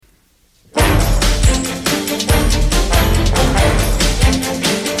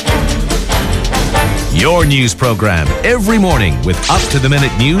Your news program every morning with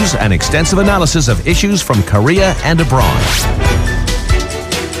up-to-the-minute news and extensive analysis of issues from Korea and abroad.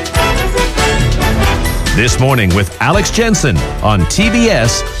 This morning with Alex Jensen on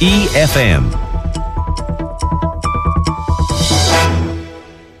TBS EFM.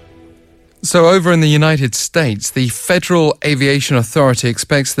 So over in the United States, the Federal Aviation Authority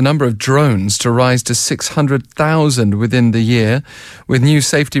expects the number of drones to rise to 600,000 within the year, with new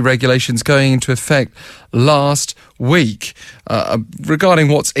safety regulations going into effect last week regarding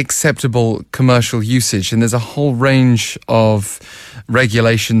what's acceptable commercial usage. And there's a whole range of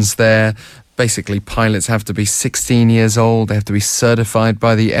regulations there. Basically, pilots have to be 16 years old. They have to be certified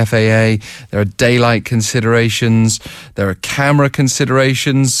by the FAA. There are daylight considerations. There are camera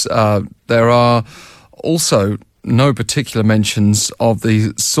considerations. There are also no particular mentions of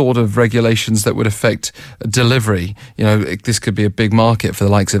the sort of regulations that would affect delivery. You know, this could be a big market for the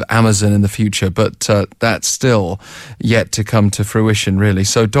likes of Amazon in the future, but that's still yet to come to fruition, really.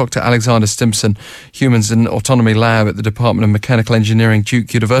 So Dr. Alexander Stimpson, Humans and Autonomy Lab at the Department of Mechanical Engineering,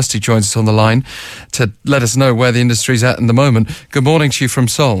 Duke University, joins us on the line to let us know where the industry's at the moment. Good morning to you from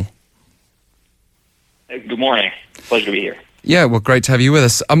Seoul. Good morning. Pleasure to be here. Yeah, well, great to have you with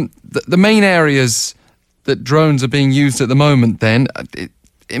us. The main areas that drones are being used at the moment, then,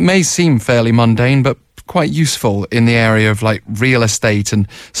 it may seem fairly mundane, but quite useful in the area of like real estate and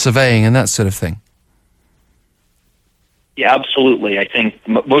surveying and that sort of thing. Yeah, absolutely. I think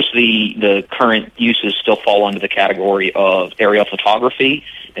most of the current uses still fall under the category of aerial photography,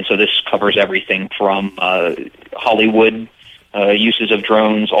 and so this covers everything from Hollywood uses of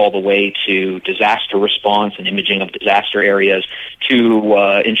drones all the way to disaster response and imaging of disaster areas to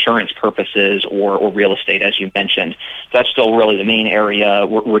insurance purposes or real estate, as you mentioned. That's still really the main area.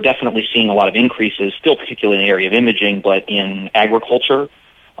 We're definitely seeing a lot of increases, still particularly in the area of imaging, but in agriculture.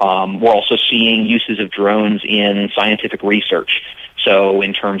 We're also seeing uses of drones in scientific research. So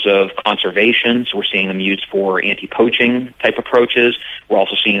in terms of conservation, so we're seeing them used for anti-poaching type approaches. We're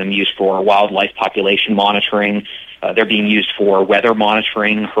also seeing them used for wildlife population monitoring. They're being used for weather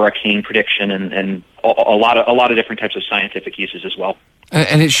monitoring, hurricane prediction, and a lot of different types of scientific uses as well.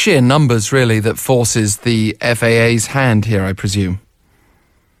 And it's sheer numbers, really, that forces the FAA's hand here, I presume.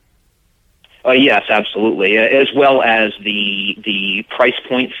 Yes, absolutely. As well as the price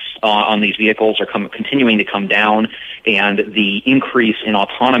points on these vehicles are continuing to come down, and the increase in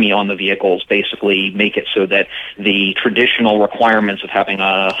autonomy on the vehicles basically make it so that the traditional requirements of having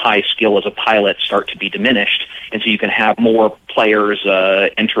a high skill as a pilot start to be diminished, and so you can have more players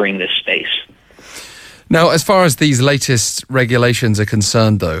entering this space. Now, as far as these latest regulations are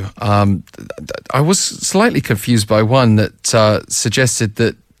concerned, though, I was slightly confused by one that suggested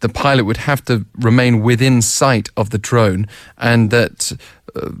that the pilot would have to remain within sight of the drone and that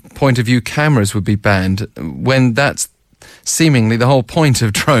point-of-view cameras would be banned, when that's seemingly the whole point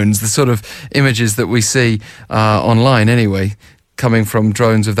of drones, the sort of images that we see online anyway, coming from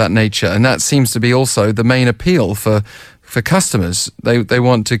drones of that nature. And that seems to be also the main appeal for customers. They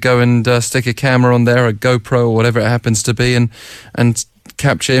want to go and stick a camera on there, a GoPro or whatever it happens to be, and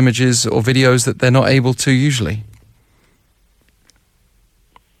capture images or videos that they're not able to usually.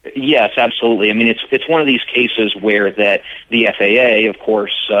 Yes, absolutely. I mean, it's one of these cases where that the FAA, of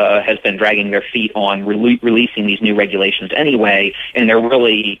course, has been dragging their feet on releasing these new regulations anyway, and they're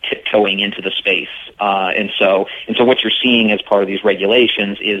really tiptoeing into the space. And so what you're seeing as part of these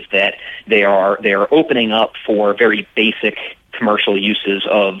regulations is that they are opening up for very basic commercial uses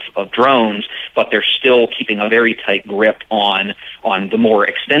of drones, but they're still keeping a very tight grip on the more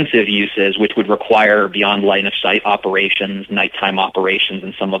extensive uses, which would require beyond line of sight operations, nighttime operations,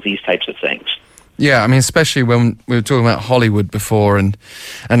 and some of these types of things. Yeah, I mean, especially when we were talking about Hollywood before, and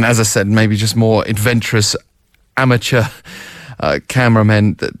as I said, maybe just more adventurous amateur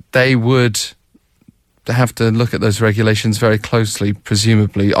cameramen, that they would have to look at those regulations very closely,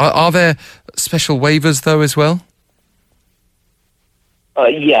 presumably. Are there special waivers, though, as well?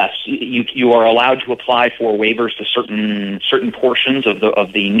 Yes, you are allowed to apply for waivers to certain portions of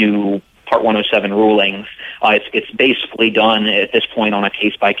the new Part 107 rulings. It's basically done at this point on a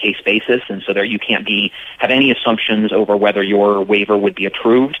case-by-case basis, and so there you can't have any assumptions over whether your waiver would be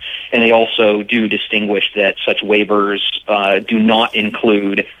approved. And they also do distinguish that such waivers do not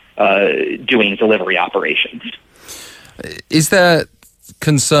include doing delivery operations. Is there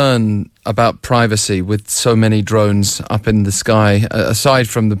concern about privacy with so many drones up in the sky, aside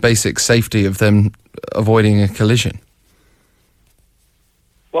from the basic safety of them avoiding a collision?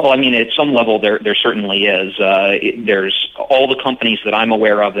 Well, I mean, at some level, there certainly is. There's all the companies that I'm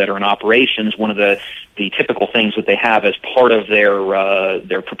aware of that are in operations. One of the typical things that they have as part of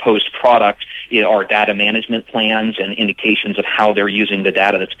their proposed product are data management plans and indications of how they're using the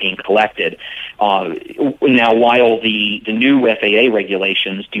data that's being collected. Now, while the new FAA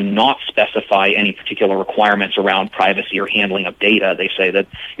regulations do not specify any particular requirements around privacy or handling of data, they say that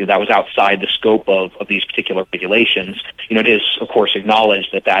that was outside the scope of these particular regulations. It is, of course,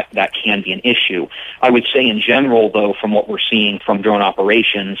 acknowledged that can be an issue. I would say in general, though, from what we're seeing from drone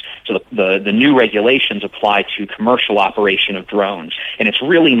operations, so the new regulations apply to commercial operation of drones. And it's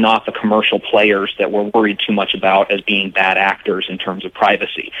really not the commercial players that we're worried too much about as being bad actors in terms of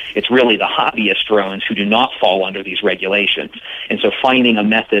privacy. It's really the hobbyist drones who do not fall under these regulations. And so finding a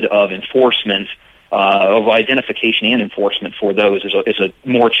method of enforcement, of identification and enforcement for those is a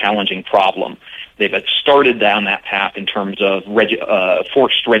more challenging problem. They've started down that path in terms of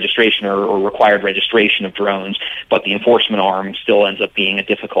forced registration or required registration of drones, but the enforcement arm still ends up being a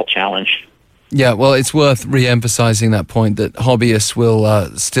difficult challenge. Yeah, well, it's worth re-emphasizing that point that hobbyists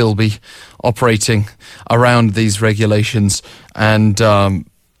will still be operating around these regulations. And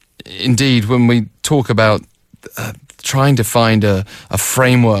indeed, when we talk about trying to find a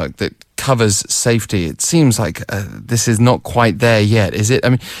framework that covers safety, it seems like this is not quite there yet, is it? I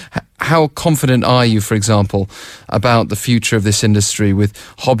mean, how confident are you, for example, about the future of this industry with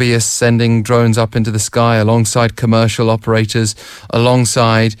hobbyists sending drones up into the sky alongside commercial operators,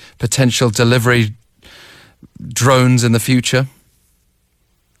 alongside potential delivery drones in the future?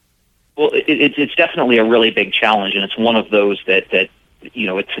 Well, it's definitely a really big challenge, and it's one of those that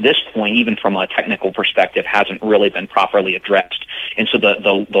to this point, even from a technical perspective, hasn't really been properly addressed. And so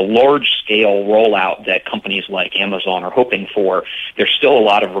the large-scale rollout that companies like Amazon are hoping for, there's still a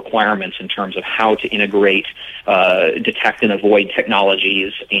lot of requirements in terms of how to integrate detect and avoid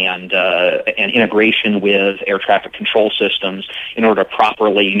technologies and integration with air traffic control systems in order to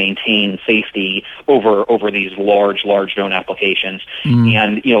properly maintain safety over these large drone applications.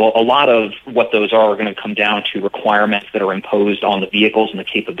 And a lot of what those are going to come down to requirements that are imposed on the vehicles and the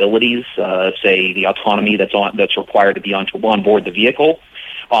capabilities, say the autonomy that's required to be on board the vehicle.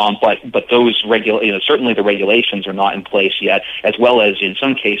 But those certainly the regulations are not in place yet, as well as in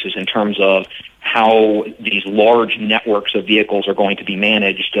some cases in terms of how these large networks of vehicles are going to be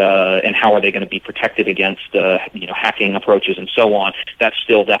managed and how are they going to be protected against hacking approaches and so on. That's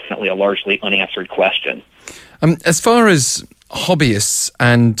still definitely a largely unanswered question. As far as hobbyists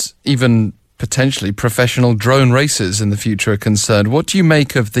and even potentially professional drone racers in the future are concerned, what do you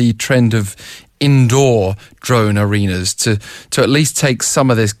make of the trend of indoor drone arenas to at least take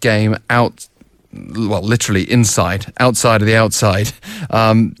some of this game out, well, literally outside of the outside?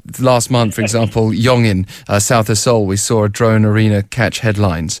 Last month, for example, Yongin, south of Seoul, we saw a drone arena catch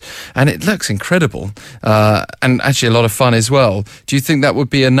headlines, and it looks incredible and actually a lot of fun as well. Do you think that would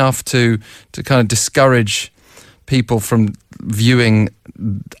be enough to kind of discourage people from viewing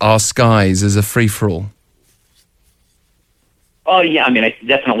our skies as a free-for-all? Oh yeah, I mean, I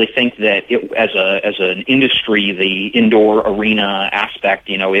definitely think that as an industry, the indoor arena aspect,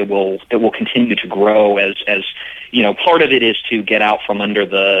 it will continue to grow as part of it is to get out from under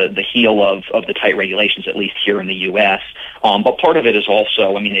the heel of the tight regulations, at least here in the U.S. But part of it is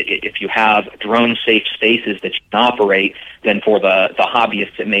also, I mean, if you have drone-safe spaces that you can operate, then for the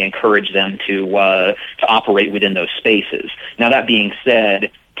hobbyists, it may encourage them to operate within those spaces. Now, that being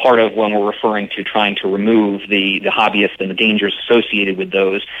said, part of when we're referring to trying to remove the hobbyists and the dangers associated with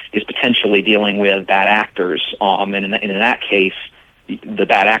those is potentially dealing with bad actors. And in that case, the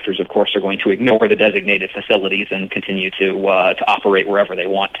bad actors, of course, are going to ignore the designated facilities and continue to operate wherever they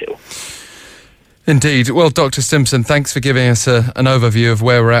want to. Indeed. Well, Dr. Stimpson, thanks for giving us an overview of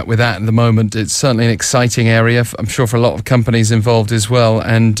where we're at with that at the moment. It's certainly an exciting area, I'm sure, for a lot of companies involved as well.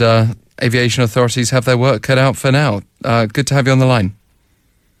 And aviation authorities have their work cut out for now. Good to have you on the line.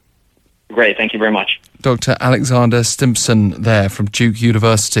 Great. Thank you very much. Dr. Alexander Stimpson there from Duke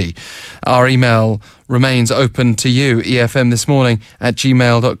University. Our email remains open to you,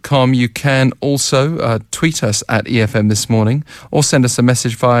 efmthismorning@gmail.com. You can also tweet us at efmthismorning or send us a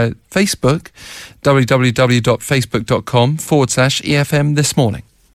message via Facebook, www.facebook.com/efmthismorning.